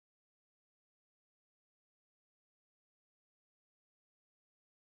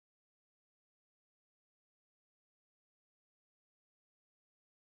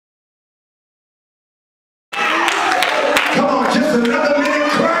another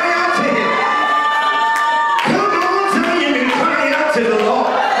minute, cry out to him. Come on, tell me you can cry out to the Lord.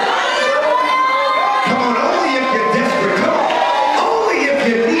 Come on, only if you're desperate. Come on, only if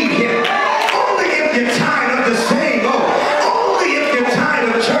you need him. Only if you're tired of the same old. Only if you're tired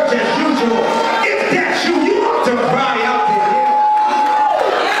of church as usual. If that's you, you ought to cry out to him.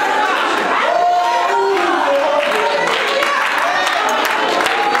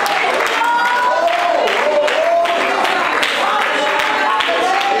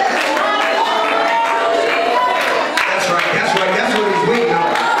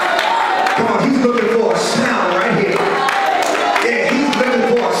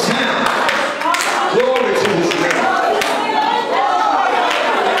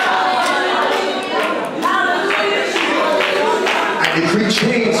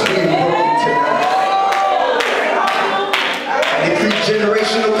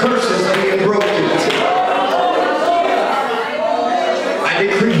 Generational curses being broken. I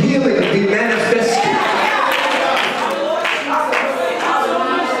decree healing to be manifested.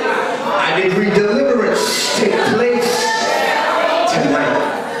 I decree deliverance take place tonight.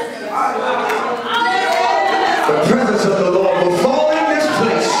 The presence of the Lord will fall in this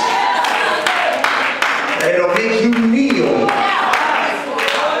place. And it'll make you kneel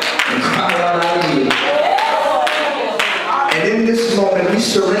and cry out, I yield. And in this moment, we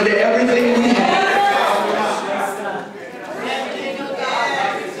surrender everything we have.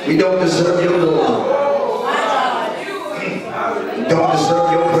 We don't deserve your glory. We don't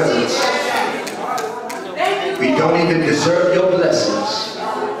deserve your presence. We don't even deserve your blessings.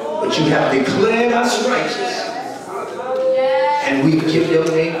 But you have declared us righteous. And we give your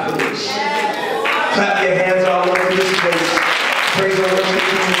name praise. Clap your hands all over this place. Praise the worship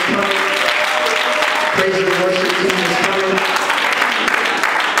team is coming. Praise the worship team is coming.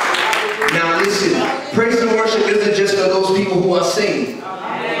 Now listen, praise and worship isn't just for those people who are singing.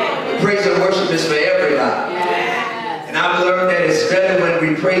 Praise and worship is for everybody. And I've learned that it's better when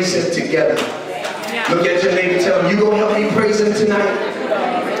we praise him together. Look at your neighbor, tell him, you gonna help me praise him tonight?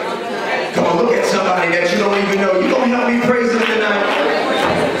 Come on, look at somebody that you don't even know. You gonna help me praise him tonight?